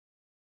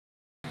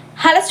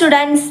Hello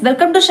students,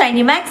 welcome to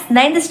Shyni Max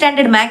 9th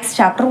standard Max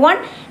chapter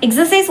 1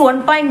 exercise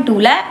 1.2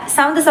 ல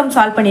 7th sum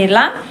solve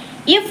பண்ணிரலாம்.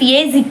 If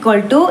a is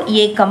equal to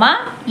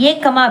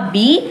a,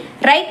 b,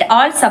 write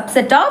all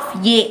subset of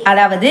a.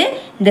 அதாவது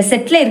இந்த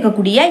செட்ல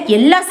இருக்கக்கூடிய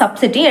எல்லா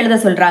சப்செட்டையும் எழுத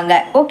சொல்றாங்க.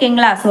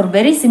 ஓகேங்களா? சோ ஒரு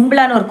வெரி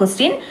சிம்பிளான ஒரு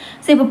क्वेश्चन.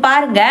 சோ இப்போ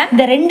பாருங்க,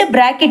 இந்த ரெண்டு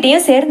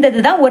பிராக்கெட்டையும்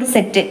சேர்ந்தது தான் ஒரு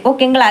செட்.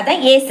 ஓகேங்களா?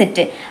 அதான் a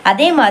செட்.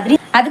 அதே மாதிரி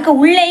அதுக்கு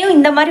உள்ளேயும்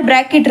இந்த மாதிரி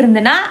பிராக்கெட்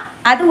இருந்துனா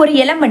அது ஒரு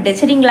எலிமெண்ட்.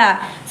 சரிங்களா?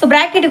 சோ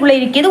பிராக்கெட்டுக்குள்ள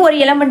இருக்குது ஒரு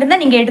எலிமெண்ட்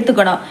தான் நீங்க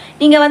எடுத்துக்கணும்.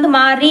 நீங்க வந்து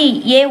மாறி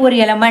a ஒரு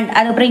எலிமெண்ட்,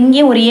 அதுக்கப்புறம்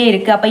இங்கே ஒரு a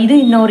இருக்கு, அப்ப இது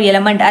இன்னொரு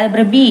எலிமெண்ட்,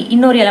 அதுக்கப்புறம் b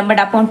இன்னொரு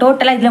எலிமெண்ட், அப்போ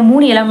டோட்டலா இதுல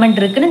 3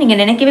 எலிமெண்ட் இருக்குன்னு நீங்க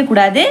நினைக்கவே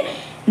கூடாது.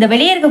 இந்த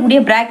வெளியே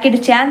இருக்கக்கூடிய பிராக்கெட்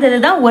சேர்ந்தது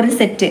தான் ஒரு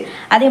செட்டு.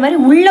 அதே மாதிரி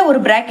உள்ள ஒரு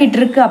பிராக்கெட்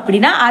இருக்கு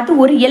அப்படின்னா அது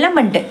ஒரு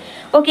எலிமெண்ட்.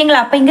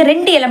 ஓகேங்களா? அப்ப இங்க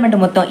ரெண்டு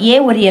எலிமெண்ட் மொத்தம், a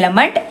ஒரு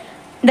எலிமெண்ட்,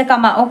 இந்த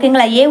கமா.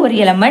 ஓகேங்களா? a ஒரு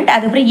எலிமெண்ட்,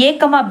 அதுக்கப்புறம்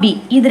a, b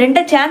இது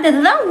ரெண்டும் சேர்ந்தது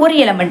தான் ஒரு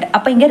எலிமெண்ட்.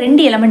 அப்ப இங்க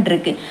ரெண்டு எலிமெண்ட்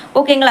இருக்கு.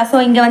 ஓகேங்களா? சோ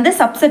இங்க வந்து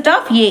சப்செட்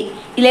ஆஃப் a,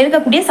 இதுல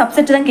இருக்கக்கூடிய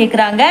சப்செட் தான்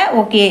கேக்குறாங்க.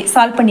 ஓகே,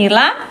 சால்வ்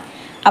பண்ணிரலாம்.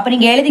 அப்ப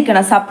நீங்க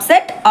எழுதிக்கணும்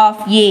சப்செட்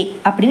ஆஃப் a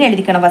அப்படின்னு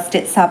எழுதிக்கணும். First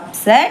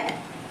subset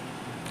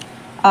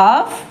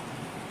of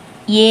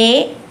a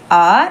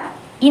R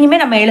இனிமே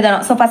நம்ம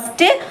எழுதணும். ஸோ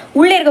ஃபர்ஸ்ட்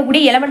உள்ள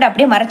இருக்கக்கூடிய எலிமெண்ட்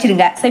அப்படியே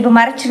மறைச்சிருங்க. ஸோ இப்போ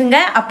மறைச்சிருங்க,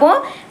 அப்போ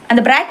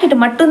அந்த பிராக்கெட்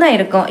மட்டும் தான்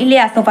இருக்கும்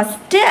இல்லையா? ஸோ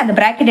ஃபர்ஸ்ட் அந்த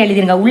பிராக்கெட்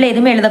எழுதிருங்க, உள்ள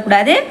எதுவுமே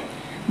எழுதக்கூடாது,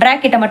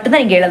 பிராக்கெட்டை மட்டும்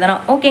தான் நீங்க எழுதணும்.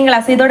 ஓகேங்களா?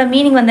 ஸோ இதோட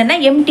மீனிங் வந்து என்ன?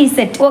 Empty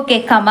set. Okay,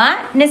 comma.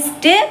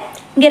 Next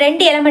இங்க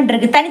ரெண்டு எலிமெண்ட்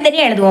இருக்கு,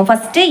 தனித்தனியா எழுதுவோம்.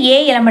 ஃபர்ஸ்ட் ஏ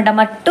எலிமெண்ட்டை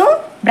மட்டும்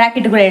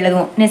பிராக்கெட்டுக்குள்ள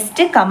எழுதுவோம்.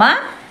 நெக்ஸ்ட் கமா,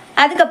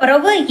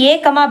 அதுக்கப்புறம் a,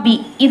 b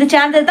இது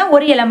சேர்ந்தது தான்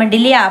ஒரு எலிமெண்ட்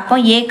இல்லையா?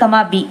 அப்போ a,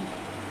 b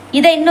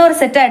இதை இன்னொரு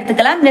செட்டை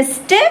எடுத்துக்கலாம்.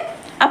 நெக்ஸ்ட்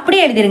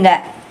அப்படியே எழுதிருங்க,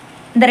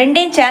 இந்த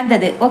ரெண்டையும்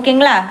சேர்ந்தது.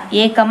 ஓகேங்களா?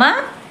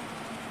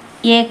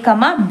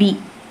 a, b.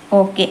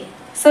 ஓகே,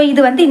 ஸோ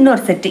இது வந்து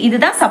இன்னொரு செட்,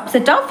 இதுதான்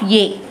சப்செட் ஆஃப்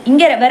a.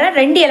 இங்கே வேற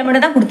ரெண்டு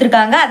எலிமெண்ட் தான்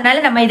கொடுத்துருக்காங்க,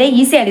 அதனால நம்ம இதை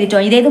ஈஸியாக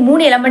எழுதிட்டோம். இதே இது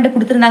 3 எலிமெண்ட்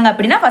கொடுத்துருந்தாங்க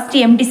அப்படின்னா ஃபர்ஸ்ட்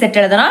எம்டி செட்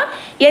எழுதணும்,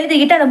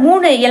 எழுதிக்கிட்டு அந்த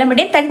 3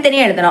 எலிமெண்ட்டையும்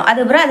தனித்தனியாக எழுதணும்,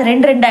 அதுக்கப்புறம் அது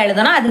ரெண்டா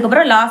எழுதணும்,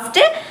 அதுக்கப்புறம் லாஸ்ட்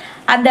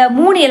அந்த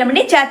 3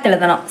 எலிமெண்ட்டையும் சேர்த்து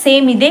எழுதணும்.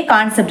 சேம் இதே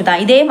கான்செப்ட்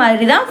தான். இதே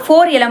மாதிரி தான்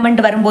 4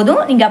 எலிமெண்ட்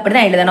வரும்போதும் நீங்க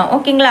அப்படிதான் எழுதணும்.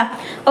 ஓகேங்களா?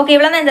 ஓகே,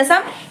 இவ்வளவுதான் இந்த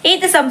சம்.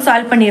 8th சம்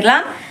சால்வ்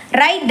பண்ணிடலாம்.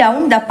 Write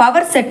down the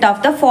power set of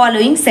the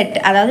following set.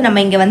 அதாவது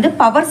நம்ம இங்க வந்து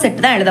பவர் செட்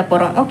தான் எழுத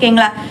போறோம்.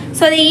 ஓகேங்களா?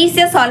 ஸோ அதை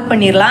ஈஸியா சால்வ்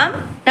பண்ணிடலாம்.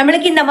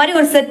 நம்மளுக்கு இந்த மாதிரி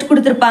ஒரு செட்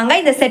கொடுத்துருப்பாங்க,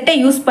 இந்த செட்டை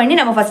யூஸ் பண்ணி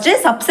நம்ம ஃபர்ஸ்ட்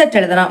சப்செட்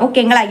எழுதணும்.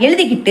 ஓகேங்களா?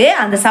 எழுதிக்கிட்டு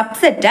அந்த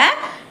சப்செட்டை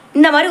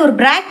இந்த மாதிரி ஒரு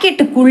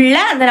பிராக்கெட்டுக்குள்ள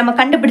அந்த நம்ம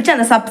கண்டுபிடிச்ச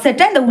அந்த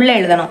சப்செட்டை இந்த உள்ள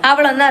எழுதணும்.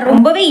 அவ்வளவுதான்,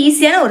 ரொம்பவே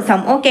ஈஸியான ஒரு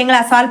சம்.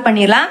 ஓகேங்களா? சால்வ்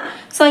பண்ணிடலாம்.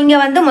 ஸோ இங்க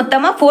வந்து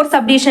மொத்தமா 4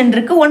 சப்டிஷன்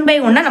இருக்கு, 1 by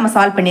 1 நம்ம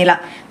சால்வ்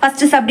பண்ணிடலாம்.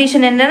 ஃபர்ஸ்ட்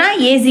சப்டிஷன் என்னன்னா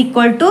a is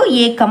equal to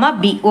a,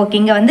 b. Okay,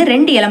 இங்க வந்து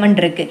ரெண்டு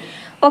எலிமெண்ட் இருக்கு.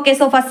 ஓகே,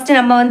 ஸோ ஃபர்ஸ்ட்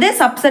நம்ம வந்து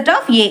சப்செட்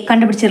ஆஃப் a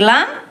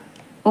கண்டுபிடிச்சிடலாம்.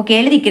 ஓகே,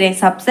 எழுதிக்கிறேன்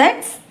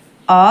subsets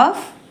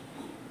of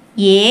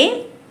a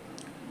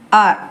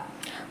R.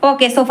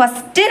 Okay, so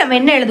first நம்ம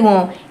என்ன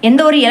எழுதுவோம்?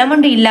 எந்த ஒரு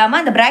எலிமெண்ட்டும்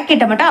இல்லாமல் அந்த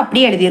பிராக்கெட்டை மட்டும்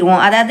அப்படியே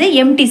எழுதிடுவோம், அதாவது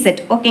எம்டி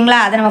செட். ஓகேங்களா?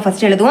 அதை நம்ம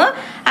ஃபர்ஸ்ட் எழுதுவோம்.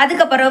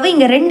 அதுக்கப்புறம்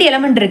இங்கே ரெண்டு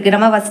எலிமெண்ட் இருக்கு,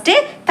 நம்ம ஃபர்ஸ்ட்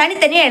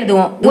தனித்தனியாக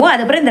எழுதுவோம்.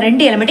 அதுக்கப்புறம் இந்த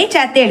ரெண்டு எலிமெண்ட்டையும்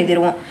சேர்த்து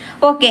எழுதிடுவோம்.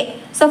 ஓகே,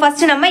 ஸோ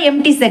ஃபர்ஸ்ட் நம்ம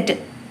எம்டி செட்,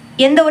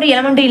 எந்த ஒரு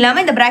எலிமெண்ட்டும்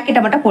இல்லாமல் இந்த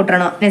பிராக்கெட்டை மட்டும்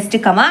போட்டுறணும்.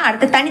 நெக்ஸ்ட் கமா,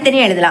 அடுத்து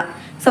தனித்தனியாக எழுதலாம்.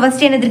 ஸோ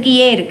ஃபர்ஸ்ட் என்னதுக்கு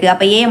a இருக்கு,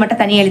 அப்போ a மட்டும்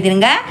தனியாக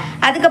எழுதிருங்க.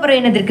 அதுக்கப்புறம்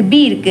என்னதுக்கு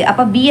b இருக்கு,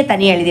 அப்போ b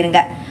தனியாக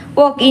எழுதிருங்க.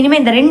 ஓகே,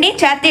 இனிமேல் இந்த ரெண்டையும்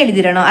சேர்த்து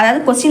எழுதிடணும். அதாவது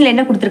கொஸ்டின்ல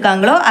என்ன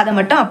கொடுத்துருக்காங்களோ அதை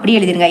மட்டும் அப்படியே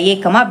எழுதிருங்க,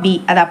 a, b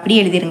அதை அப்படியே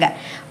எழுதிருங்க.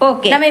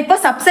 ஓகே, நம்ம இப்போ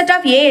சப்செட்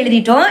ஆஃப் a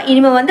எழுதிட்டோம்.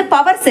 இனிமேல் வந்து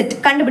பவர் செட்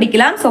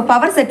கண்டுபிடிக்கலாம். ஸோ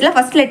பவர் செட்ல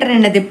ஃபர்ஸ்ட் லெட்டர்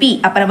என்னது? p.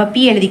 அப்போ நம்ம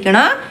p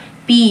எழுதிக்கணும்.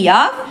 p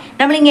ஆஃப்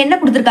நம்ம இங்க என்ன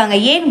கொடுத்துருக்காங்க?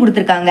 ஏன்னு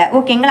கொடுத்துருக்காங்க.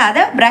 ஓகேங்களா?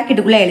 அதை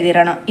பிராக்கெட்டுக்குள்ள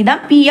எழுதிடணும்.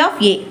 இதான் p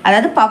ஆஃப் a,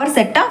 அதாவது power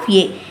set of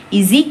a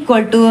is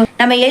equal to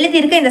நம்ம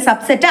எழுதியிருக்க இந்த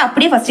சப்செட்டை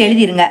அப்படியே ஃபர்ஸ்ட்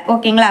எழுதிருங்க.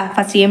 ஓகேங்களா?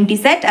 ஃபர்ஸ்ட் எம்டி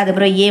செட்,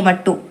 அதுக்கப்புறம் a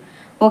மட்டும்.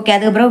 ஓகே,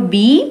 அதுக்கப்புறம்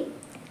b,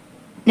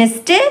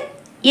 next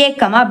a,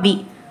 b.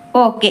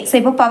 Okay, so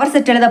இப்போ பவர்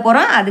செட் எழுத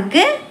போறோம்.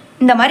 அதுக்கு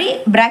இந்த மாதிரி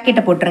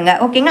பிராக்கெட்டை போட்டுருங்க.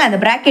 ஓகேங்களா? அந்த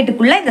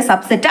பிராக்கெட்டுக்குள்ள இந்த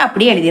சப்செட்டை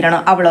அப்படியே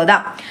எழுதிடணும்.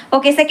 அவ்வளவுதான்.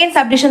 ஓகே, செகண்ட்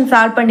சப்டிவிஷன்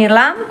சால்வ்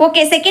பண்ணிடலாம்.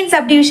 Okay, second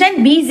subdivision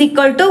b is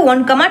equal to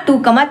 1, 2,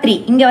 3.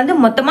 இங்க வந்து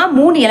மொத்தமா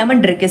 3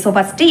 எலிமெண்ட் இருக்கு. ஸோ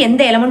ஃபர்ஸ்ட்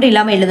எந்த எலிமெண்ட்டும்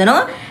இல்லாம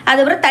எழுதணும்,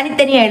 அதுக்கப்புறம்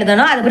தனித்தனியா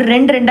எழுதணும்,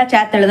 அதுக்கப்புறம் ரெண்டா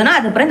சேர்த்து எழுதணும்,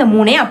 அதுக்கப்புறம் இந்த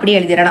 3ஐயும் அப்படியே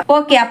எழுதிடணும்.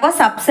 ஓகே, அப்போ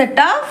subset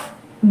of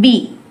b,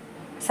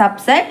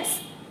 subsets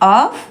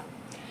of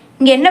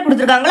இங்க என்ன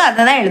கொடுத்துருக்காங்களோ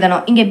அதை தான்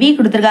எழுதணும். இங்க b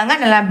கொடுத்துருக்காங்க,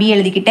 நான் b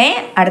எழுதிக்கிட்டேன்.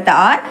 அடுத்த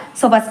r.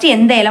 ஸோ ஃபர்ஸ்ட்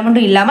எந்த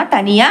எலிமெண்ட்டும் இல்லாம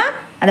தனியா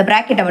அந்த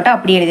பிராக்கெட்டை மட்டும்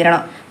அப்படியே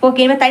எழுதிடணும். ஓகே,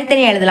 இனிமேல்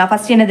தனித்தனியாக எழுதலாம்.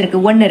 ஃபர்ஸ்ட் என்னது இருக்கு?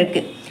 1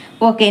 இருக்கு.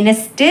 ஓகே,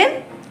 நெக்ஸ்ட்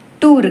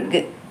 2 இருக்கு.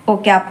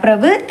 ஓகே, அப்புறம்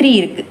 3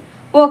 இருக்கு.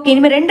 ஓகே,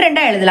 இனிமேல்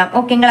ரெண்டா எழுதலாம்.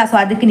 ஓகேங்களா? ஸோ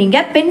அதுக்கு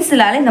நீங்க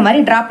பென்சிலால இந்த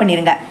மாதிரி டிரா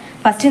பண்ணிருங்க.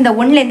 ஃபர்ஸ்ட் இந்த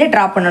 1லேருந்து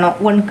டிரா பண்ணணும்.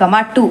 1,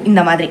 2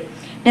 இந்த மாதிரி.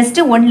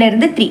 நெக்ஸ்ட்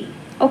 1லேருந்து 3.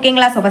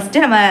 ஓகேங்களா? ஸோ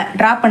ஃபர்ஸ்ட் நம்ம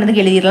டிரா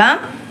பண்ணதுக்கு எழுதிடலாம்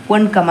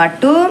 1,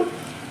 2.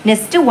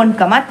 நெக்ஸ்ட் 1,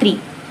 3.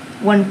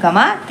 1,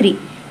 3.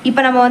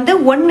 இப்போ நம்ம வந்து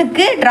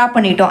 1க்கு ட்ரா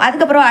பண்ணிட்டோம்.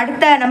 அதுக்கப்புறம்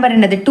அடுத்த நம்பர்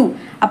என்னது? 2.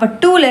 அப்போ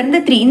 2லேருந்து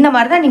 3 இந்த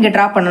மாதிரி தான் நீங்கள்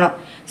ட்ரா பண்ணணும்.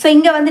 ஸோ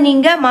இங்கே வந்து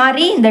நீங்கள்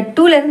மாறி இந்த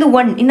 2லேருந்து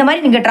 1 இந்த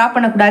மாதிரி நீங்கள் ட்ரா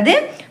பண்ணக்கூடாது,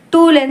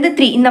 2லேருந்து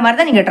 3 இந்த மாதிரி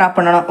தான் நீங்கள் ட்ரா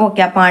பண்ணணும்.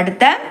 ஓகே, அப்போ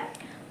அடுத்த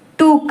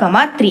 2,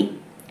 3.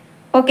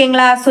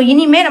 ஓகேங்களா. ஸோ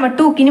இனிமேல் நம்ம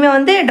 2க்கு இனிமேல்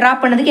வந்து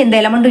ட்ராப் பண்ணதுக்கு எந்த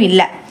எலமெண்ட்டும்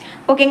இல்லை.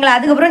 ஓகேங்களா.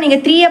 அதுக்கப்புறம்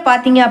நீங்கள் 3யை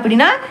பார்த்தீங்க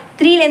அப்படின்னா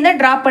 3லேருந்து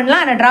ட்ராப்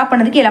பண்ணலாம், ஆனால் ட்ராப்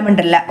பண்ணதுக்கு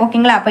எலமெண்ட் இல்லை.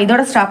 ஓகேங்களா. அப்போ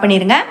இதோட ஸ்டாப்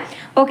பண்ணிடுங்க.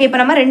 ஓகே, இப்போ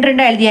நம்ம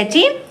 2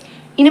 எழுதியாச்சு.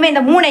 இனிமேல்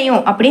இந்த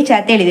 3ஐயும் அப்படியே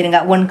சேர்த்து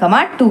எழுதிடுங்க. 1,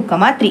 2,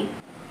 3.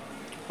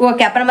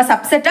 ஓகே, அப்போ நம்ம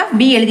சப்செட் ஆஃப்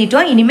பி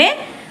எழுதிட்டோம். இனிமேல்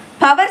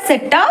power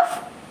set of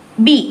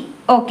B.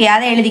 Okay,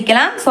 அதை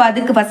எழுதிக்கலாம். ஸோ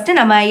அதுக்கு ஃபஸ்ட்டு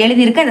நம்ம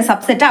எழுதியிருக்க இந்த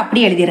சப்செட்டை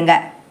அப்படியே எழுதிருங்க.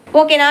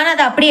 ஓகே, நானும்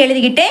அதை அப்படியே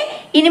எழுதிக்கிட்டேன்.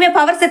 இனிமேல்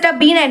பவர் செட் ஆஃப்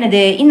பின்னா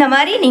என்னது, இந்த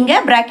மாதிரி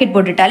நீங்கள் ப்ராக்கெட்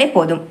போட்டுட்டாலே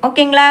போதும்.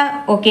 ஓகேங்களா.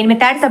 ஓகே, இனிமேல்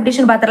தேர்ட்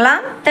சப்டிவிஷன் பார்த்துடலாம்.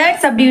 Third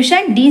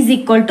subdivision D is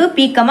equal to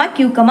P,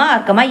 Q,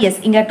 R, S.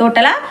 இங்கே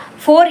டோட்டலாக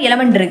 4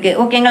 எலமெண்ட் இருக்குது.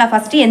 ஓகேங்களா.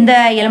 ஃபஸ்ட்டு எந்த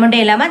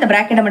எலமெண்ட்டும் இல்லாமல் அந்த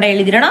ப்ராக்கெட்டை மட்டும்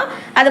எழுதிடணும்.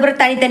 அதுக்கப்புறம்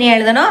தனித்தனியாக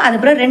எழுதணும்.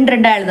 அதுக்கப்புறம்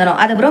 2 எழுதணும்.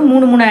 அதுக்கப்புறம்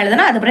 3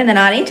 எழுதணும். அதுக்கப்புறம் இந்த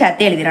 4ஐயும்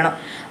சேர்த்து எழுதிடணும்.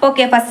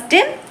 ஓகே, ஃபஸ்ட்டு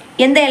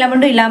எந்த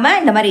எலமெண்ட்டும் இல்லாமல்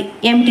இந்த மாதிரி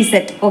எம்டி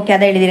செட். ஓகே,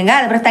 அதை எழுதிடுங்க.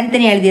 அதுக்கப்புறம்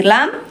தனித்தனியாக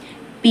எழுதிடலாம்.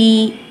 P,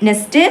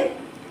 நெக்ஸ்ட்டு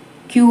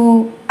Q,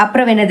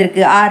 அப்புறம் என்னது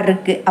இருக்குது, R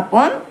இருக்குது. அப்போ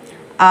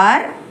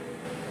R,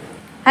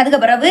 அதுக்கு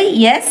பிறகு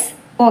S.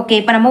 ஓகே,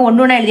 இப்போ நம்ம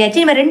 1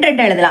 எழுதியாச்சு. நம்ம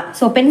 2 எழுதலாம்.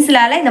 ஸோ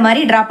பென்சிலால் இந்த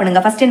மாதிரி ட்ரா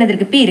பண்ணுங்கள். ஃபஸ்ட் என்னது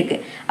இருக்குது, P இருக்குது.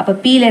 அப்போ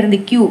Pலேருந்து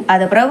Q,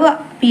 அது பிறகு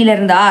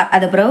Pலேருந்து R,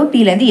 அது பிறகு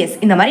Pலேருந்து S.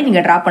 இந்த மாதிரி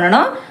நீங்கள் ட்ரா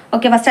பண்ணணும்.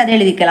 ஓகே, ஃபஸ்ட்டு அதை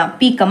எழுதிக்கலாம்.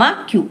 P,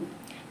 Q,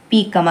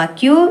 P,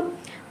 Q.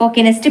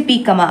 Okay, next P,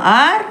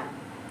 R,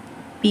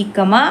 P,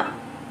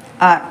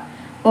 R.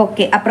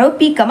 Okay, அப்புறம்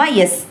P,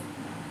 S,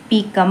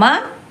 P,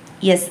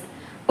 S.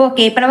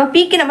 Okay, இப்போ நம்ம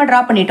Pக்கு நம்ம ட்ரா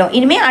பண்ணிட்டோம்.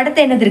 இனிமேல் அடுத்து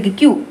என்னது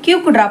இருக்குது,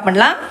 Qக்கு ட்ரா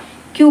பண்ணலாம்.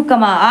 Q,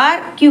 R,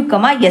 Q,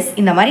 S.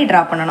 இந்த மாதிரி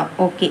ட்ரா பண்ணணும்.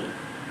 ஓகே,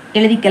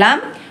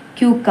 எழுதிக்கலாம்.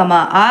 Q,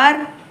 R,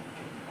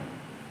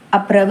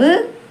 அப்புறம்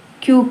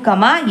Q,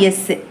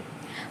 S.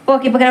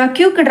 ஓகே, இப்போ நம்ம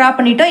Qக்கு ட்ரா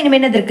பண்ணிட்டோம். இனிமேல்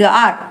என்னது இருக்குது,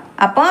 R.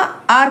 அப்போ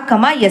R,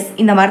 S.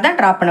 இந்த மாதிரி தான்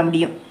ட்ரா பண்ண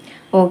முடியும்.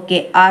 Okay,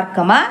 R,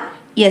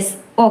 S.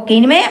 ஓகே,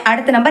 இனிமேல்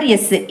அடுத்த நம்பர்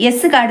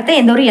எஸ்ஸுக்கு அடுத்த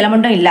எந்த ஒரு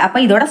எலமெண்ட்டும் இல்லை. அப்போ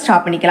இதோட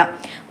ஸ்டாப் பண்ணிக்கலாம்.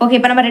 ஓகே,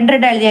 இப்போ நம்ம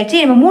 2 எழுதியாச்சு.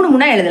 நம்ம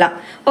 3 எழுதலாம்.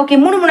 ஓகே,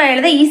 3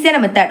 எழுத ஈஸியான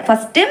மெத்தட்.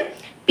 ஃபஸ்ட்டு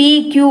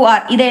PQR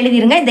இதை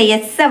எழுதிருங்க. இந்த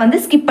எஸ்ஸை வந்து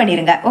ஸ்கிப்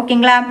பண்ணிடுங்க.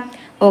 ஓகேங்களா.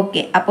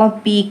 ஓகே, அப்போ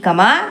P,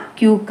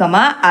 Q,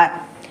 R,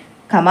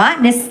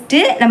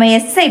 நெக்ஸ்ட்டு நம்ம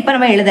எஸ்ஸை இப்போ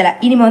நம்ம எழுதலை.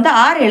 இனிமேல் வந்து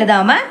R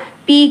எழுதாமல்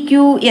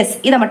PQS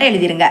இதை மட்டும்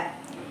எழுதிருங்க.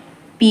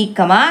 P,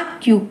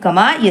 Q,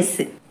 S.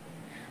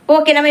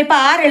 ஓகே, நம்ம இப்போ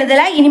R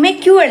எழுதலை. இனிமேல்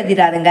Q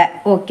எழுதிடாதுங்க.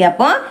 ஓகே,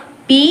 அப்போ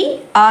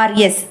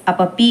PRS.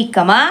 அப்போ P,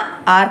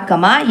 R,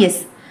 S.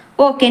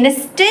 Okay,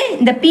 next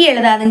இந்த P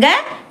எழுதாதுங்க.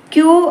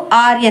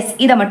 QRS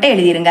இதை மட்டும்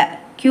எழுதிருங்க.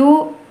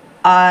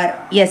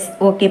 QRS.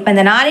 ஓகே, இப்போ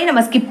இந்த 4ஐயும்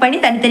நம்ம ஸ்கிப் பண்ணி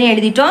தனித்தனியாக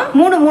எழுதிட்டோம்.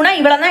 3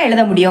 இவ்வளோ தான்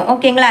எழுத முடியும்.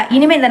 ஓகேங்களா.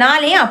 இனிமேல் இந்த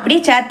 4ஐயும்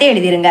அப்படியே சேர்த்தே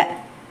எழுதிருங்க.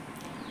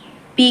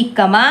 P,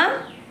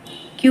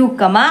 Q,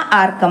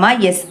 R,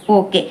 S.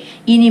 Okay,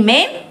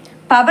 இனிமேல்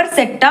பவர்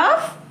செட்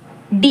ஆஃப்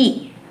D.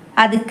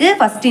 அதுக்கு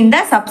ஃபர்ஸ்ட் இந்த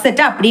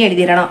சப்செட்டை அப்படியே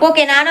எழுதிடணும்.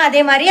 ஓகே, நானும்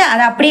அதே மாதிரி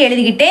அதை அப்படியே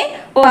எழுதிக்கிட்டேன்.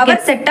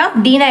 பவர் செட் ஆஃப்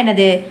Dனா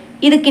என்னது,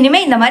 இதுக்கு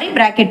இனிமேல் இந்த மாதிரி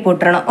ப்ராக்கெட்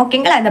போட்டுறணும்.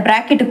 ஓகேங்களா. இந்த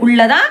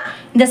ப்ராக்கெட்டுக்குள்ளே தான்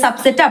இந்த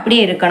சப்செட்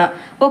அப்படியே இருக்கணும்.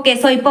 ஓகே,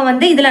 ஸோ இப்போ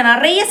வந்து இதில்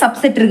நிறைய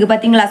சப்செட் இருக்குது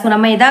பார்த்தீங்களா. ஸோ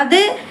நம்ம ஏதாவது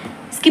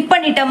ஸ்கிப்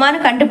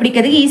பண்ணிட்டோமான்னு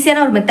கண்டுபிடிக்கிறதுக்கு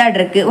ஈஸியான ஒரு மெத்தட்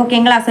இருக்குது.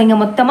 ஓகேங்களா. ஸோ இங்கே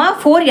மொத்தமாக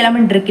 4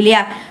 எலமெண்ட் இருக்கு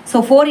இல்லையா. ஸோ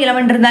 4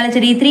 எலமெண்ட் இருந்தாலும்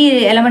சரி, 3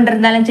 எலமெண்ட்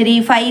இருந்தாலும் சரி,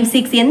 5,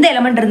 6 எந்த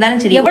எலமெண்ட்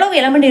இருந்தாலும் சரி, எவ்வளவு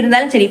எலமெண்ட்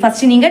இருந்தாலும் சரி,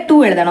 ஃபஸ்ட்டு நீங்கள் 2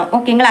 எழுதணும்.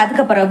 ஓகேங்களா.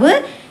 அதுக்கு பிறகு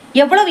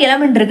எவ்வளவு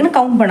எலமெண்ட் இருக்குன்னு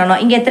கவுண்ட் பண்ணணும்.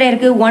 இங்கே எத்தனை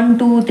இருக்குது, 1,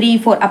 2, 3,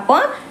 4. அப்போ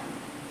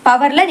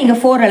பவரில் நீங்கள்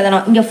 4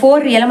 எழுதணும். இங்கே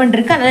 4 எலமெண்ட்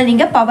இருக்குது, அதனால்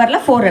நீங்கள் பவரில்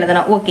 4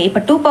 எழுதணும். ஓகே,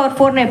 இப்போ 2 power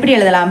 4 எப்படி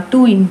எழுதலாம்,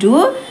 2 into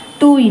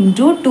 2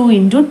 into 2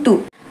 into 2.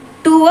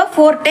 2-ஐ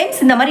 4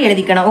 டைம்ஸ் இந்த மாதிரி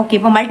எழுதிக்கணும். ஓகே,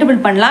 இப்போ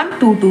மல்டிபிள் பண்ணலாம்.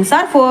 2 2s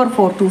are 4,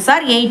 4 2s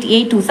are 8,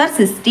 8 2s are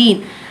 16.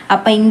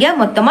 அப்போ இங்கே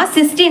மொத்தமாக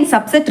 16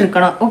 சப்செட்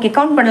இருக்கணும். ஓகே,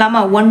 கவுண்ட்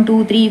பண்ணலாமா. 1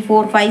 2 3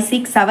 4 5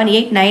 6 7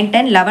 8 9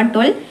 10 11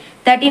 12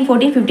 13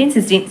 14 15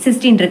 16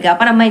 16 இருக்குது.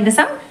 அப்போ நம்ம இந்த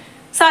சம்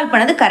சால்வ்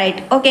பண்ணது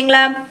கரெக்ட்.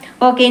 ஓகேங்களா.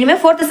 ஓகே, இனிமேல்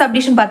 4th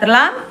சப்டிவிஷன்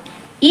பார்த்துடலாம்.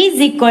 is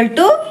equal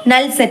to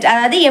null set,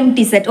 அதாவது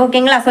எம்டி செட்.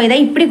 ஓகேங்களா. ஸோ இதை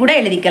இப்படி கூட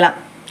எழுதிக்கலாம்.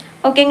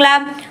 ஓகேங்களா.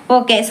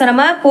 ஓகே, ஸோ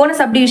நம்ம போன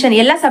சப்டிவிஷன்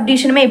எல்லா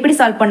சப்டிவிஷனுமே எப்படி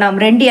சால்வ் பண்ணோம்,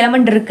 2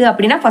 எலமெண்ட் இருக்குது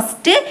அப்படின்னா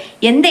ஃபஸ்ட்டு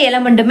எந்த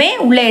எலமெண்ட்டுமே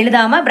உள்ளே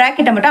எழுதாமல்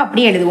ப்ராக்கெட்டை மட்டும்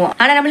அப்படியே எழுதுவோம்.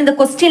 ஆனால் நம்ம இந்த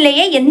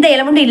கொஸ்டின்லேயே எந்த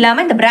எலமெண்ட்டும்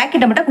இல்லாமல் இந்த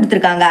ப்ராக்கெட்டை மட்டும்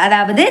கொடுத்துருக்காங்க.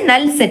 அதாவது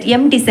நல் செட்,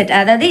 எம்டி செட்,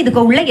 அதாவது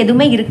இதுக்கு உள்ள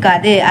எதுவுமே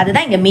இருக்காது.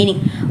 அதுதான் இங்கே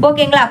மீனிங்.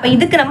 ஓகேங்களா. அப்போ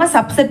இதுக்கு நம்ம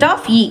சப்செட்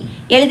ஆஃப் இ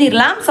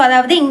எழுதிடலாம். ஸோ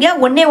அதாவது இங்கே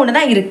ஒன்று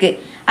தான் இருக்குது,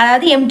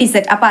 அதாவது எம்டி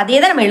செட். அப்போ அதே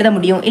தான் நம்ம எழுத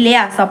முடியும்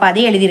இல்லையா. ஸோ அப்போ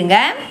அதே எழுதிருங்க.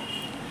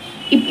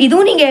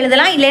 இதுவும் நீங்கள்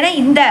எழுதலாம், இல்லைன்னா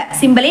இந்த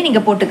சிம்பிளையும்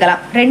நீங்கள்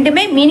போட்டுக்கலாம்.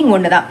 ரெண்டுமே மீனிங்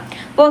ஒன்று தான்.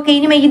 ஓகே,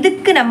 இனிமேல்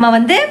இதுக்கு நம்ம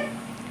வந்து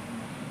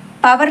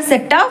பவர்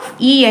செட் ஆஃப்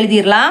இ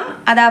எழுதிடலாம்.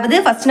 அதாவது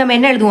ஃபர்ஸ்ட் நம்ம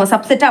என்ன எழுதுவோம்,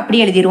 சப்செட்டை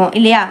அப்படியே எழுதிடுவோம்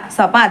இல்லையா. ஸோ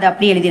அப்போ அதை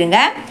அப்படியே எழுதிருங்க.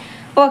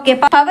 ஓகே,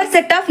 பவர்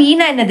செட் ஆஃப்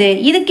ஈனா என்னது,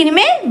 இதுக்கு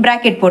இனிமேல்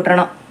ப்ராக்கெட்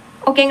போட்டுறணும்.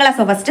 ஓகேங்களா.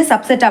 ஸோ ஃபஸ்ட்டு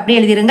சப்செட் அப்படியே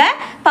எழுதிருங்க.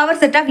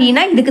 பவர் செட் ஆஃப்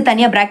ஈனா இதுக்கு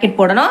தனியாக ப்ராக்கெட்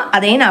போடணும்.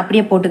 அதையும் நான்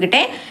அப்படியே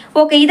போட்டுக்கிட்டேன்.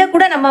 ஓகே, இதை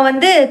கூட நம்ம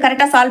வந்து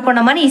கரெக்டாக சால்வ்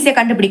பண்ணோமான்னு ஈஸியாக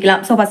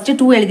கண்டுபிடிக்கலாம். So first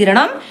 2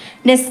 எழுதிடணும்.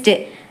 Next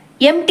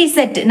empty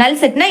set, நல்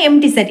செட்னா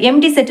எம்டி செட்.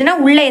 எம்டி செட்னா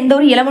உள்ள எந்த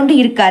ஒரு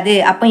எலமெண்ட்டும் இருக்காது.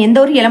 அப்போ எந்த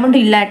ஒரு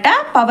எலமெண்ட்டும் இல்லாட்டா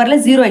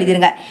பவரில் 0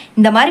 எழுதிருங்க.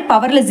 இந்த மாதிரி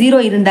பவரில் 0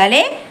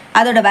 இருந்தாலே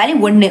அதோட வேல்யூ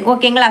 1.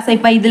 ஓகேங்களா. ஸோ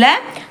இப்போ இதில்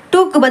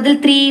 2க்கு பதில்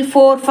 3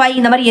 4 5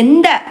 இந்த மாதிரி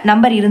எந்த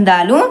நம்பர்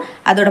இருந்தாலும்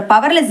அதோட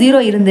பவரில்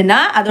 0 இருந்துன்னா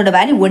அதோட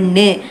வேல்யூ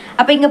 1.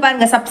 அப்போ இங்கே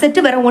பாருங்க சப்செட்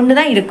வெறும் 1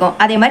 தான் இருக்கும்.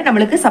 அதே மாதிரி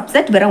நம்மளுக்கு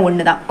சப்செட் வெறும்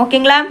 1 தான்.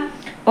 ஓகேங்களா?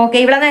 ஓகே,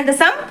 இவ்வளோதான் இந்த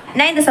சம்.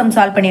 நான் இந்த சம்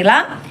சால்வ்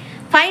பண்ணிடலாம்.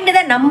 Find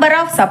the number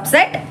of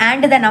subset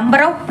and the number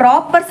of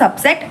proper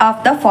subset of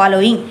the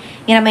following.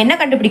 இங்க நம்ம என்ன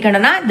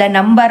கண்டுபிடிக்கணும்னா the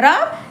number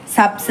of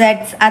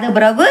subsets, அது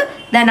பிறகு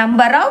the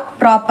number of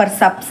proper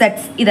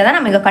subsets. இதை தான்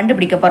நம்ம இங்க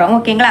கண்டுபிடிக்க போறோம்.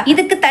 ஓகேங்களா?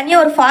 இதுக்கு தனியா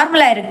ஒரு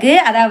ஃபார்முலா இருக்கு.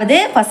 அதாவது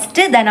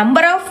first the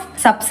number of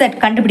subset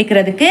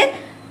கண்டுபிடிக்கிறதுக்கு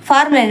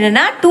ஃபார்முலா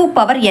என்னன்னா 2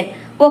 power n.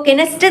 Okay,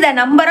 next the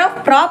number of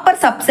proper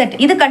subset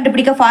இது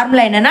கண்டுபிடிக்க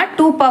ஃபார்முலா என்னன்னா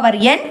 2 power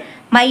n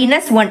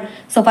minus 1.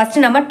 So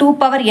first நம்ம 2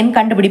 power n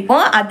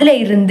கண்டுபிடிப்போம். அதுல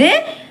இருந்து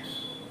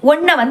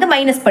 1 வந்து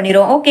மைனஸ்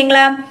பண்ணிரும்.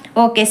 ஓகேங்களா?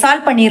 ஓகே,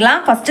 சால்வ் பண்ணிடலாம்.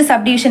 ஃபர்ஸ்ட்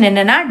சப்டிவிஷன்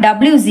என்னன்னா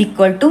w is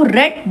equal to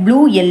red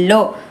blue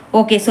yellow.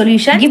 Okay,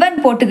 solution given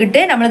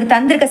போட்டுக்கிட்டு நம்மளுக்கு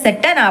தந்திருக்க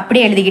செட்டை நான்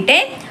அப்படியே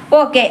எழுதிக்கிட்டேன்.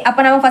 ஓகே,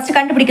 அப்போ நம்ம ஃபர்ஸ்ட்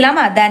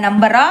கண்டுபிடிக்கலாமா? த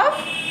நம்பர் ஆஃப்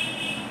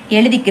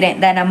எழுதிக்கிறேன்.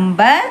 த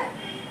நம்பர்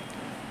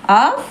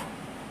ஆஃப்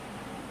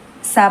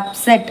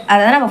சப்செட் அதை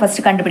தான் நம்ம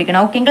ஃபர்ஸ்ட்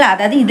கண்டுபிடிக்கணும். ஓகேங்களா?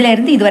 அதாவது இதுல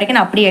இருந்து இது வரைக்கும்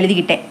நான் அப்படியே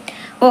எழுதிக்கிட்டேன்.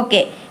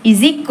 Okay,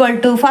 is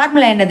equal to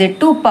formula என்னது?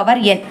 2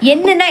 பவர் n.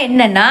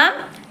 என்னன்னா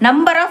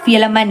நம்பர் ஆஃப்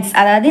எலமெண்ட்ஸ்,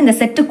 அதாவது இந்த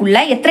செட்டுக்குள்ள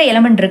எத்தனை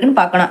எலமெண்ட் இருக்குன்னு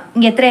பார்க்கணும்.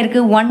 இங்க எத்தனை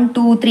இருக்கு? 1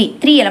 2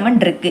 3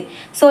 எலமெண்ட் இருக்கு.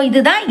 ஸோ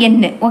இதுதான்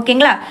n.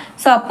 ஓகேங்களா?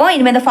 ஸோ அப்போ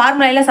இனிமேல் இந்த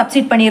ஃபார்முலால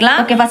சப்ஸ்டிட்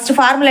பண்ணிடலாம். ஓகே, ஃபர்ஸ்ட்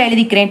ஃபார்முலா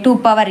எழுதிக்கிறேன். 2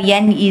 power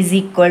n is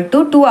equal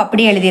to 2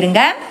 அப்படியே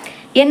எழுதிருங்க.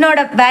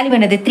 என்னோட வேல்யூ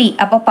என்னது? 3.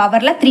 அப்போ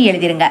பவர்ல 3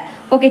 எழுதிருங்க.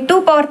 ஓகே, 2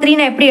 பவர் 3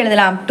 நான் எப்படி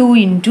எழுதலாம்? 2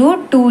 இன்டூ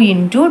 2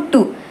 இன்டூ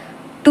 2.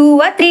 2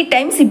 3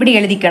 டைம்ஸ் இப்படி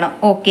எழுதிக்கணும்.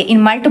 ஓகே,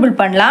 இன் மல்டிபிள்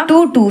பண்ணலாம். 2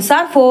 2s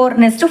are 4,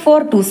 next 4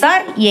 2s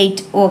are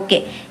 8. Okay,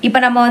 இப்போ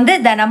நம்ம வந்து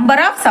the number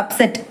of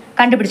subset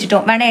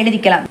கண்டுபிடிச்சிட்டோம். வேணா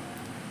எழுதிக்கலாம்.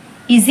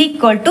 is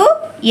equal to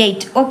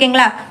 8.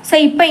 ஓகேங்களா? ஸோ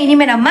இப்போ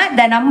இனிமே நம்ம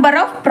the number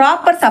of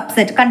proper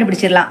subset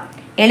கண்டுபிடிச்சிடலாம்.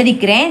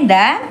 எழுதிக்கிறேன்.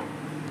 the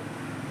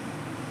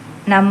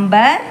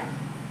number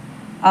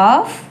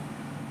of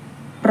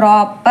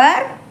proper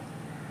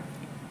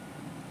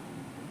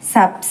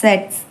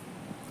subsets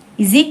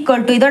is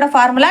equal to இதோட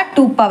ஃபார்முலா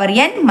 2 பவர்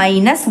n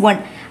மைனஸ்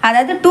 1.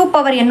 அதாவது 2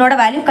 பவர் என்னோட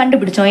வேல்யூ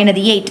கண்டுபிடிச்சோம்.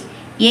 என்னது? 8.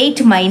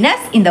 8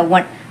 மைனஸ் இந்த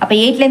 1. அப்போ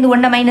 8லேருந்து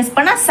 1 மைனஸ்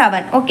பண்ணால்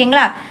 7.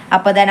 ஓகேங்களா?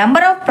 அப்போ the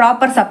number of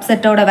proper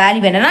சப்செட்டோட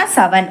value என்னன்னா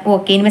 7.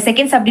 ஓகே, இனிமேல்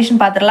செகண்ட்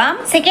சப்டிவிஷன் பார்த்துடலாம்.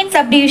 செகண்ட்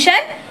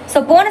சப்டிவிஷன், ஸோ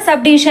போன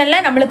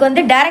சப்டிவிஷனில் நம்மளுக்கு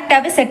வந்து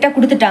டேரெக்டாகவே செட்டை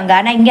கொடுத்துட்டாங்க.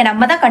 ஆனால் இங்கே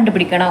நம்ம தான்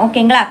கண்டுபிடிக்கணும்.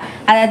 ஓகேங்களா?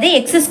 அதாவது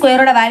எக்ஸ்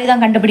ஸ்கொயரோட வேல்யூ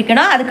தான்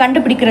கண்டுபிடிக்கணும். அது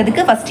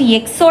கண்டுபிடிக்கிறதுக்கு ஃபர்ஸ்ட்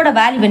எக்ஸோட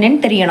வேல்யூ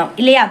என்னன்னு தெரியணும்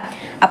இல்லையா?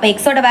 அப்போ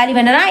எக்ஸோட வேல்யூ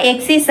என்னன்னா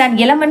X is and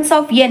elements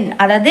of n.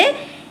 அதாவது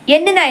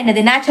என்னன்னா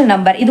என்னது? Natural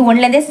number. இது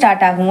 1லேருந்தே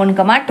ஸ்டார்ட் ஆகும். 1,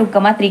 2,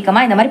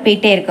 3 இந்த மாதிரி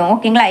போயிட்டே இருக்கும்.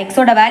 ஓகேங்களா?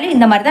 எக்ஸோட வேல்யூ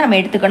இந்த மாதிரி தான் நம்ம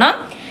எடுத்துக்கணும்.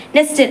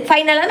 நெக்ஸ்ட்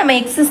ஃபைனலாக நம்ம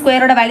எக்ஸ்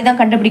ஸ்கொயரோட வேல்யூ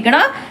தான்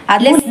கண்டுபிடிக்கணும்.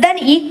 அது லெஸ்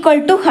தேன்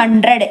ஈக்குவல் டு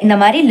 100. இந்த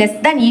மாதிரி லெஸ்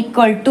தேன்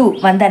ஈக்குவல் டு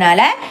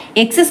வந்தனால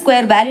எக்ஸ்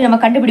ஸ்கொயர் வேல்யூ நம்ம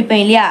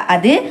கண்டுபிடிப்போம் இல்லையா?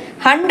 அது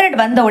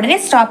 100 வந்த உடனே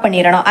ஸ்டாப்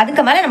பண்ணிடணும்.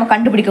 அதுக்கு மேலே நம்ம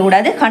கண்டுபிடிக்க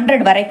கூடாது.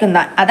 100 வரைக்கும்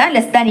தான். அதான்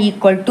லெஸ் தேன்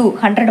ஈக்குவல் டு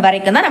 100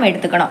 வரைக்கும் தான் நம்ம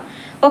எடுத்துக்கணும்.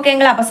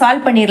 ஓகேங்களா? அப்போ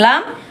சால்வ்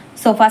பண்ணிடலாம்.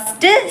 ஸோ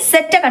ஃபர்ஸ்ட்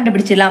செட்டை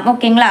கண்டுபிடிச்சிடலாம்.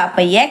 ஓகேங்களா?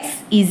 அப்போ எக்ஸ்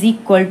இஸ்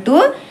ஈக்குவல் டு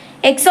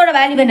எக்ஸோட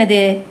வேல்யூ என்னது?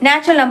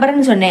 நேச்சுரல்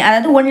நம்பர்னு சொன்னேன்.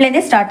 அதாவது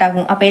 1லேருந்தே ஸ்டார்ட்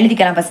ஆகும். அப்போ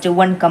எழுதிக்கலாம் ஃபர்ஸ்ட்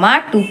 1,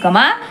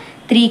 2,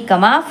 3,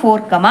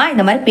 4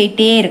 இந்த மாதிரி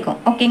போயிட்டே இருக்கும்.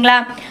 ஓகேங்களா?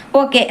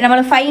 ஓகே,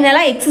 நம்மளுக்கு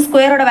ஃபைனலாக எக்ஸ்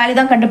ஸ்கொயரோட வேல்யூ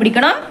தான்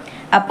கண்டுபிடிக்கணும்.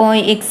 அப்போ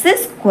X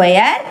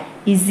square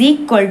is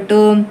equal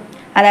to,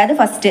 அதாவது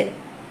ஃபர்ஸ்ட்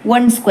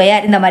 1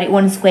 ஸ்கொயர் இந்த மாதிரி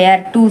 1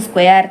 ஸ்கொயர் 2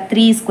 ஸ்கொயர்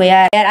 3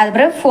 ஸ்கொயர்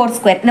அதுக்கப்புறம் 4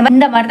 ஸ்கொயர்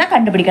இந்த மாதிரி தான்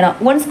கண்டுபிடிக்கணும்.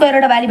 1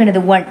 ஸ்கொயரோட வேல்யூ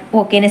என்னது? 1.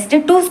 ஓகே, நெக்ஸ்ட்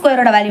 2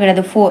 ஸ்கொயரோட வேல்யூ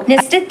என்னது? 4.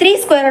 நெக்ஸ்ட் 3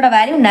 ஸ்கொயரோட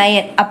வேல்யூ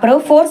 9.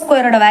 அப்புறம் 4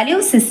 ஸ்கொயரோட வேல்யூ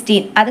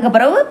 16.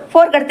 அதுக்கப்புறம்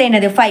 4 அடுத்து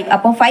என்னது? 5.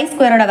 அப்போ 5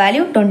 ஸ்கொயரோட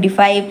வேல்யூ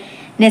 25.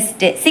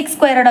 நெக்ஸ்ட் 6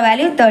 ஸ்கொயரோட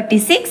வேல்யூ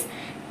 36.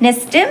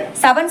 நெக்ஸ்ட்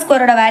 7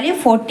 ஸ்கொயரோட வேல்யூ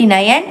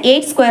 49.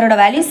 8 ஸ்கொயரோட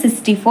வேல்யூ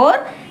 64.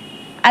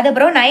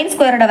 அதுக்கப்புறம் 9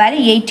 ஸ்கொயரோட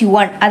வேல்யூ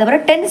 81.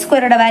 அதுக்கப்புறம் 10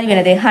 ஸ்கொயரோட வேல்யூ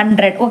என்னது?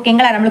 100.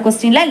 ஓகேங்களா? நம்மளுக்கு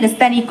கொஸ்டின்ல லெஸ்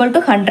தேன் ஈக்குவல்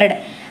டு 100,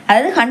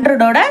 அதாவது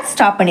 100ஓட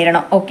ஸ்டாப்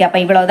பண்ணிடணும். ஓகே, அப்போ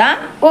இவ்வளோதான்.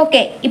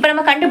 ஓகே, இப்போ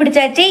நம்ம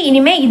கண்டுபிடிச்சாச்சு.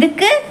 இனிமே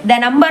இதுக்கு த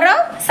நம்பர்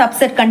ஆஃப்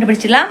சப்செட்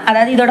கண்டுபிடிச்சிடலாம்.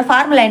 அதாவது இதோட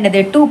ஃபார்முலா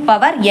என்னது? 2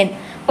 பவர் n.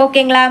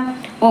 ஓகேங்களா?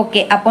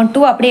 ஓகே, அப்போ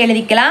 2 அப்படியே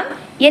எழுதிக்கலாம்.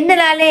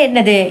 என்னனாலே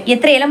என்னது?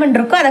 எத்தனை எலமெண்ட்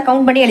இருக்கோ அதை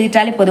கவுண்ட் பண்ணி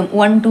எழுதிட்டாலே போதும்.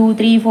 1 2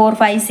 3 4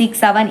 5 6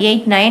 7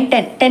 8 9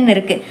 10 10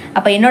 இருக்கு.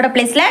 அப்போ என்னோட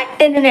பிளேஸ்ல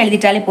 10ன்னு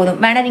எழுதிட்டாலே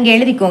போதும். வேணா நீங்க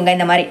எழுதிக்கோங்க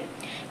இந்த மாதிரி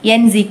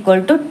n is equal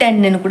to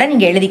 10ன்னு கூட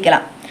நீங்க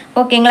எழுதிக்கலாம்.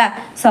 ஓகேங்களா?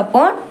 ஸோ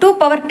அப்போ 2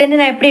 பவர் 10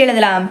 நான் எப்படி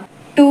எழுதலாம்?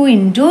 2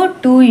 into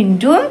 2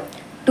 into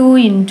 2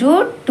 into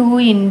 2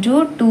 into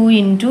 2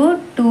 into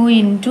 2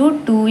 into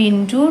 2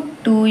 into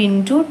 2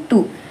 into 2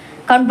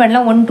 count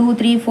பண்ணலாம். 1 2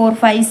 3 4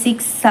 5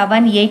 6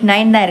 7 8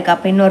 9 தான் இருக்கு.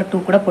 அப்போ இன்னொரு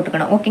 2 கூட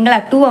போட்டுக்கணும். ஓகேங்களா?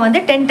 2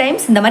 வந்து 10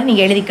 டைம்ஸ் இந்த மாதிரி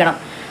நீங்கள் எழுதிக்கணும்.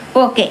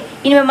 ஓகே,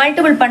 இனிமேல்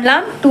மல்டிபிள்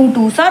பண்ணலாம். 2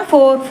 2s are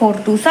 4, 4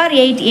 2s are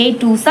 8, 8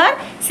 2s are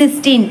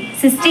 16,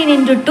 16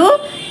 into 2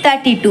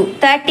 32,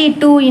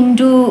 32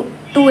 into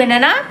 2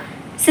 என்னன்னா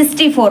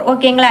 64.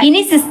 ஓகேங்களா?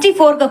 இனி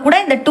 64க்கு கூட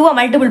இந்த 2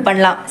 மல்டிபிள்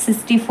பண்ணலாம்.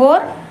 64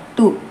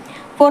 2,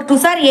 4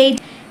 2s are 8,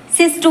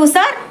 6 2s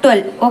are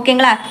 12.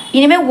 ஓகேங்களா?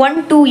 இனிமேல்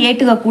 1 2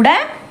 8க்கு கூட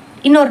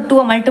இன்னொரு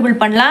 2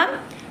 மல்டிபிள் பண்ணலாம்.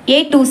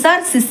 8 2s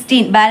are 16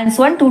 balance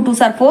 1 2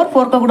 2s are 4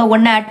 4 கூட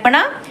 1 ஆட்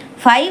பண்ணா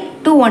 5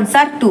 2 1s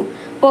are 2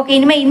 ஓகே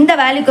இனிமே இந்த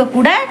வேல்யூக்கு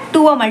கூட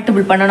 2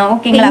 மல்டிபிள் பண்ணனும்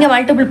ஓகேங்களா இங்க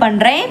மல்டிபிள்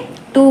பண்றேன்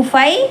 2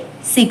 5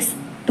 6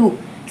 2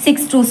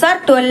 6 2s are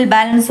 12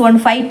 balance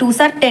 1 5 2s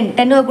are 10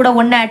 10 கூட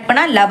 1 ஆட்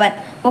பண்ணா 11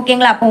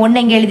 ஓகேங்களா அப்போ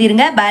 1 இங்க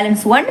எழுதிருங்க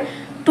பேலன்ஸ் 1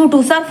 2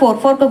 2s are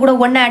 4 4 கூட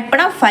 1 ஆட்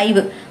பண்ணா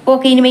 5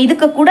 ஓகே இனிமே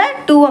இதுக்கு கூட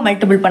 2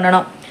 மல்டிபிள்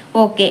பண்ணனும்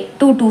okay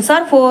 2 2s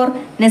are 4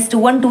 next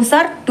 1 2s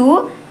are 2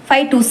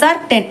 5 2s are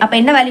 10 அப்ப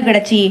என்ன வேல்யூ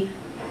கிடைச்சி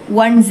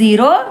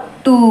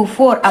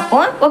 1024 அப்போ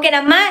ஓகே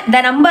நம்ம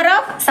the number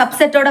of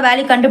subset ஓட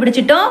வேல்யூ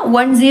கண்டுபிடிச்சிட்டோம்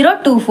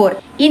 1024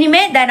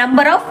 இனிமே the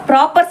number of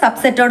proper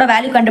subset ஓட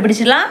வேல்யூ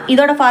கண்டுபிடிச்சிடலாம்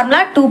இதோட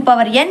formula 2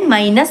 power n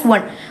minus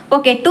 1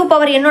 okay 2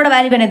 power n ஓட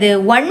வேல்யூ என்னது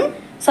 1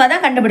 சோ அத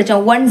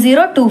கண்டுபிடிச்சோம்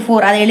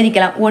 1024 அத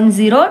எழுதிக்கலாம்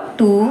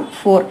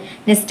 1024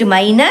 நெக்ஸ்ட்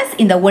மைனஸ்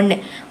இந்த 1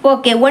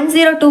 ஓகே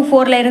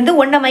 1024 ல இருந்து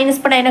 1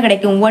 மைனஸ் பண்ணா என்ன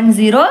கிடைக்கும்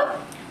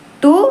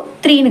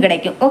 1023 னு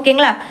கிடைக்கும்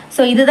ஓகேங்களா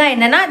சோ இதுதான்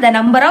என்னன்னா the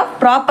number of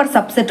proper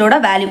subset ஓட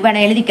வேல்யூ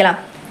வேணா எழுதிக்கலாம்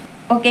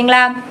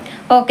ஓகேங்களா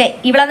ஓகே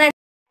இவ்வளவுதான்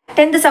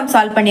 10th sum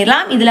சால்வ்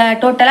பண்ணிரலாம் இதுல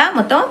டோட்டலா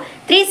மொத்தம்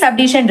 3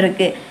 சப்டிவிஷன்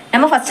இருக்கு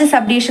நம்ம ஃபர்ஸ்ட்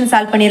சப்டிவிஷன்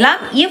சால்வ் பண்ணிரலாம்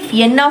if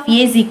n of a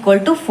is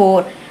equal to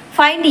 4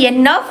 find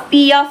n of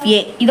p of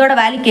a இதோட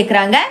வேல்யூ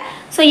கேக்குறாங்க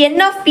so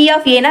n of p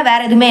of a னா வேற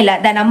எதுமே இல்ல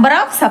the number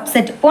of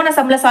subset போன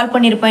சம்ல சால்வ்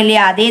பண்ணிருப்போம்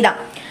இல்லையா அதேதான்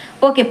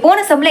ஓகே போன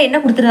சம்ல என்ன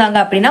கொடுத்திருந்தாங்க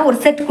அப்படினா ஒரு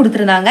செட்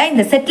கொடுத்திருந்தாங்க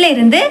இந்த செட்ல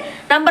இருந்து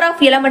நம்பர்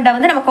ஆஃப் எலிமெண்ட்ட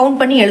வந்து நம்ம கவுண்ட்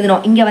பண்ணி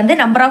எழுதணும் இங்க வந்து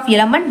நம்பர் ஆஃப்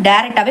எலிமெண்ட்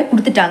டைரக்டாவே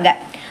கொடுத்துட்டாங்க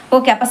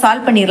ஓகே அப்ப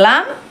சால்வ்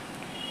பண்ணிரலாம்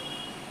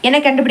என்ன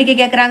கண்டுபிடிக்க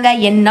கேக்குறாங்க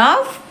n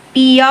of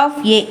p of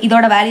a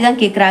இதோட வேல்யூ தான்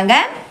கேக்குறாங்க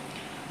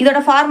இதோட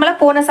ஃபார்முலா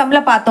போன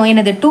சம்ல பார்த்தோம்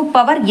என்னது 2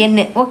 power n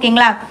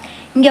ஓகேங்களா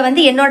இங்க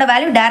வந்து என்னோட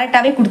வேல்யூ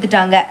டைரக்டாவே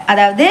கொடுத்துட்டாங்க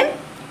அதாவது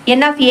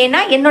n of a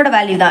னா என்னோட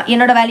வேல்யூ தான்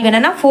என்னோட வேல்யூ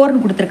என்னன்னா 4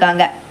 னு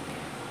கொடுத்திருக்காங்க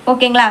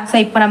ஓகேங்களா சோ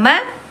இப்போ நம்ம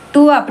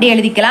 2 அப்படியே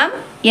எழுதிக்கலாம்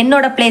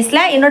என்னோட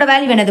பிளேஸ்ல என்னோட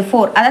வேல்யூ என்னது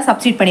 4 அத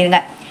சப்ஸ்டிட்யூட் பண்ணிருங்க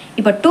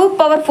இப்போ 2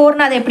 power 4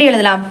 னா அத எப்படி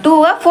எழுதலாம் 2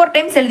 ஐ 4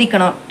 டைம்ஸ்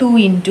எழுதிக்கணும்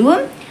 2 into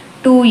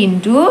 2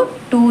 into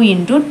 2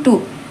 into 2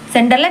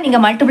 சென்டர்ல நீங்க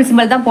மல்டிபிள்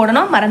சிம்பல் தான்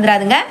போடணும்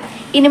மறந்துடாதீங்க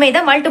இனிமே இத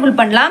மல்டிபிள்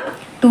பண்ணலாம்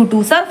 2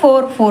 2s are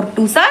 4 4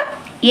 2s are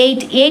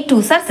 8 8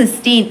 2s are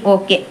 16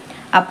 okay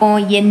அப்போ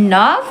n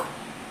of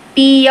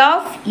p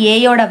of a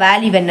யோட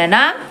வேல்யூ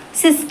என்னன்னா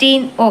 16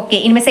 ஓகே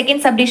இனிமே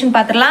second subdivision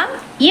பாத்துறலாம்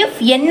if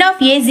n of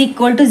a is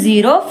equal to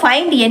 0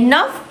 find n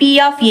of p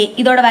of a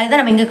இதோட வேல்யூ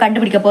தான் நம்ம இங்க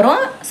கண்டுபிடிக்க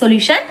போறோம்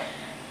solution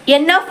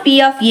n of p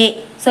of a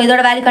so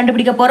இதோட வேல்யூ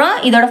கண்டுபிடிக்க போறோம்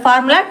இதோட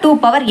ஃபார்முலா 2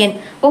 power n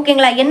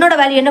ஓகேங்களா என்னோட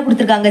வேல்யூ என்ன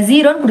கொடுத்திருக்காங்க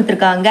 0 னு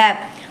கொடுத்திருக்காங்க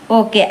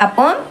ஓகே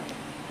அப்போ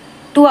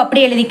 2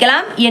 அப்படியே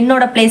எழுதிக்கலாம்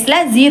என்னோட பிளேஸ்ல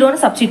 0 னு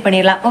சப்ஸ்டிட்யூட்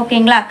பண்ணிரலாம்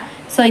ஓகேங்களா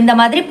சோ இந்த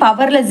மாதிரி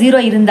பவர்ல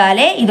 0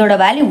 இருந்தாலே இதோட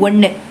வேல்யூ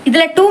 1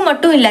 இதுல 2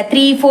 மட்டும் இல்ல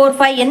 3 4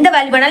 5 எந்த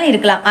வேல்யூ வேணாலும்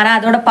இருக்கலாம் ஆனா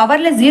அதோட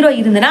பவர்ல 0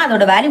 இருந்துனா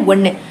அதோட வேல்யூ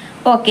 1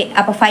 ஓகே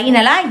அப்ப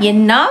ஃபைனலா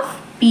n of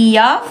p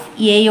of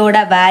a யோட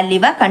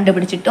வேல்யூவை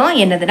கண்டுபிடிச்சிட்டோம்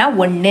என்னதுனா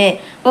 1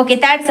 ஓகே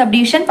தேர்ட்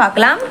சப்டிவிஷன்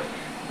பார்க்கலாம்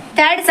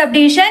third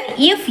subdivision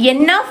if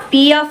n of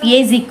p of a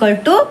is equal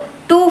to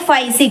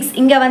 256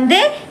 இங்க வந்து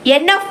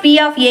n of p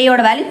of a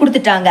யோட வேல்யூ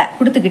கொடுத்துட்டாங்க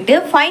கொடுத்துக்கிட்டு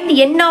find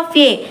n of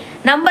a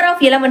number of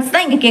elements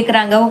தான் இங்க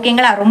கேக்குறாங்க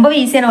ஓகேங்களா ரொம்பவே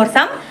ஈஸியான ஒரு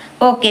சம்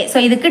ஓகே சோ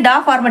இதுக்கு டா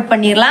ஃபார்மட்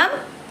பண்ணிரலாம்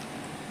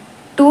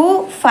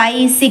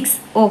 256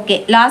 ஓகே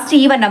லாஸ்ட்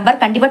ஈவன்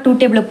நம்பர் கண்டிப்பா 2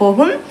 டேபிள்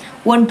போகும்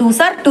 1 2s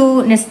are 2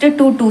 next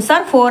 2 2s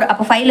are 4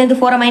 அப்ப 5 ல இருந்து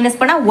 4 மைனஸ்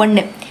பண்ணா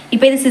 1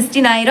 இப்போ இது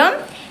 16 ஆயிரும்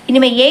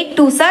இனிமே 8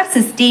 2s are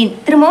 16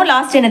 திரும்ப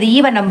லாஸ்ட் என்னது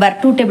ஈவன் நம்பர்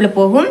 2 டேபிள்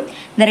போகும்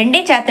இந்த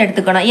ரெண்டே சேர்த்து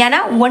எடுத்துக்கணும் ஏனா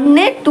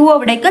 1 2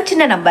 விடக்கும்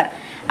சின்ன நம்பர்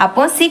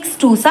அப்போ 6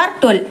 2s are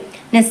 12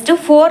 next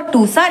 4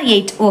 2s are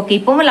 8 okay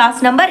இப்போ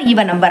லாஸ்ட் நம்பர்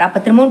ஈவன் நம்பர்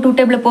அப்ப திரும்ப 2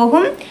 டேபிள்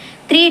போகும்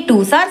 3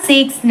 2s are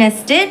 6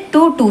 next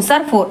 2 2s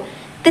are 4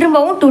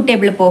 திரும்பவும் 2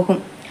 டேபிள் போகும்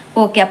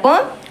ஓகே அப்போ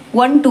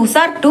 1 2s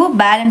are 2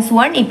 பேலன்ஸ்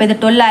 1 இப்போ இது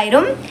 12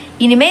 ஆயிரும்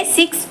இனிமே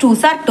 6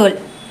 2s are 12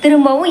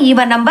 திரும்பவும்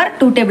ஈவன் நம்பர்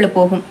 2 டேபிள்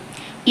போகும்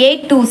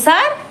 8 2s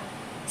are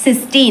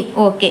 16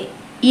 okay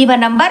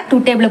even number 2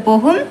 table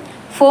போகும்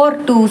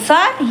 4 2s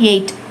are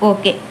 8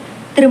 ஓகே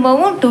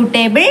திரும்பவும் 2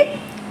 டேபிள்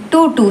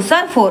 2 2s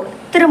are 4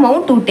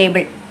 திரும்பவும் 2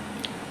 டேபிள்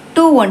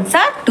 2 1s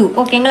are 2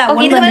 ஓகேங்களா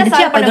இது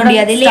வந்துருச்சு அப்ப இதோட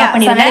முடியாது இல்லையா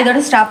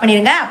இதோட ஸ்டாப்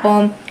பண்ணிருங்க அப்போ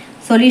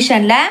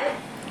சொல்யூஷன்ல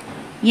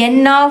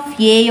n of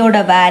a யோட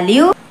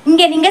வேல்யூ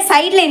இங்க நீங்க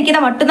சைடுல இருக்கத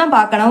மட்டும் தான்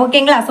பார்க்கணும்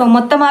ஓகேங்களா சோ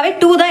மொத்தமாவே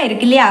 2 தான்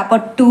இருக்கு இல்லையா அப்ப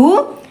 2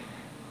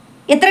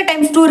 எத்தனை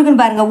டைம்ஸ் 2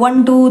 இருக்குன்னு பாருங்க 1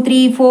 2 3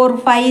 4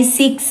 5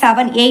 6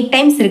 7 8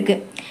 டைம்ஸ் இருக்கு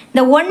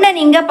இந்த 1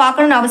 நீங்க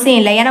பார்க்கணும்னு அவசியம்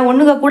இல்லை ஏனா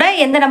 1க்கு கூட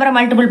எந்த நம்பரை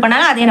மல்டிபிள்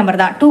பண்ணாலும் அதே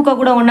நம்பர் தான் 2க்கு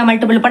கூட 1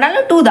 மல்டிபிள்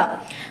பண்ணாலும் 2 தான்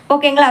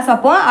ஓகேங்களா சோ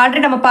அப்போ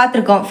ஆல்ரெடி நம்ம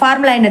பார்த்திருக்கோம்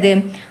ஃபார்முலா என்னது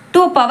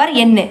 2 பவர்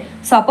n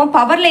சோ அப்போ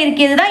பவர்ல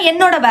இருக்கிறது தான்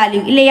n ஓட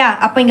வேல்யூ இல்லையா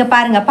அப்ப இங்க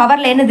பாருங்க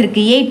பவர்ல என்னது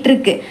இருக்கு 8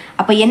 இருக்கு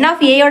அப்ப n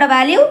of a யோட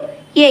வேல்யூ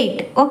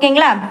 8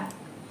 ஓகேங்களா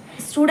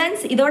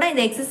ஸ்டூடண்ட்ஸ் இதோட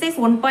இந்த எக்ஸர்சைஸ்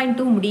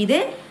 1.2 முடியுது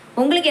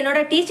உங்களுக்கு என்னோட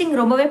டீச்சிங்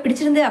ரொம்பவே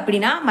பிடிச்சிருந்து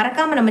அப்படினா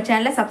மறக்காம நம்ம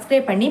சேனலை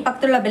சப்ஸ்கிரைப் பண்ணி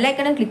பக்கத்துல உள்ள பெல்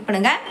ஐகானை கிளிக்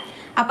பண்ணுங்க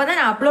அப்பதான்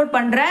நான் அப்லோட்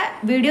பண்ற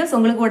வீடியோஸ்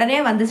உங்களுக்கு உடனே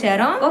வந்து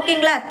சேரும்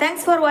ஓகேங்களா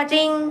தேங்க்ஸ் ஃபார்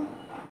வாட்சிங்